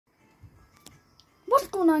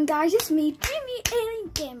going on, guys? It's me, Jimmy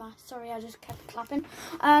Alien Gamer. Sorry, I just kept clapping.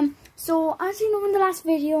 So as you know, in the last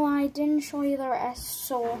video I didn't show you the rest,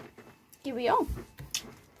 so here we are.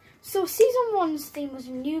 So season 1's theme was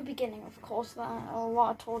a new beginning, of course, or what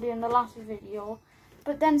I told you in the last video.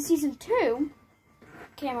 But then season 2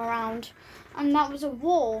 came around, and that was a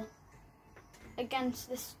war against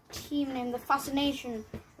this team named the Fascination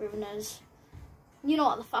Ruiners. You know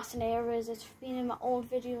what the Fascinator is? It's been in my old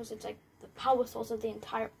videos. It's like the power source of the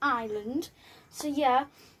entire island. So yeah,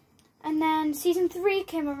 and then season 3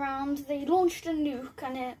 came around. They launched a nuke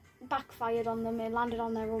and it backfired on them. It landed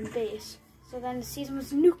on their own base. So then the season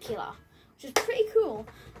was nuclear, which is pretty cool.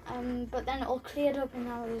 But then it all cleared up and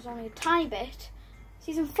now there's only a tiny bit.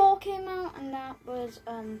 Season 4 came out and that was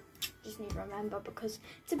just need to remember because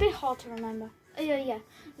it's a bit hard to remember. Yeah,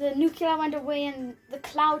 the nuclear went away and the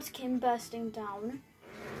clouds came bursting down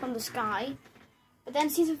from the sky. But then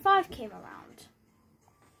season 5 came around.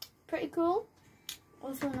 Pretty cool.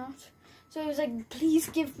 Also not. So it was like, please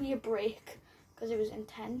give me a break, because it was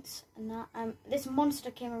intense. And that this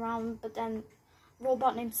monster came around, but then a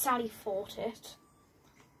robot named Sally fought it.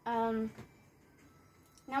 Now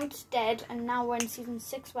it's dead, and now we're in season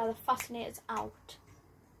 6 where the Fascinator's out.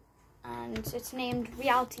 And it's named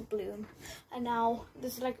Reality Bloom. And now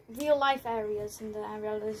there's like real life areas in the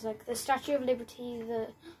area. There's like the Statue of Liberty, the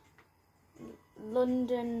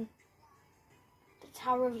London, the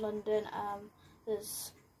Tower of London,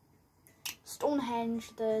 there's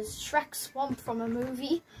Stonehenge, there's Shrek Swamp from a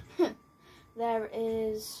movie, there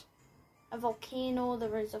is a volcano,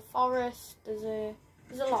 there is a forest, there's a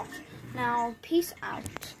lot. Now, peace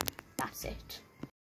out. That's it.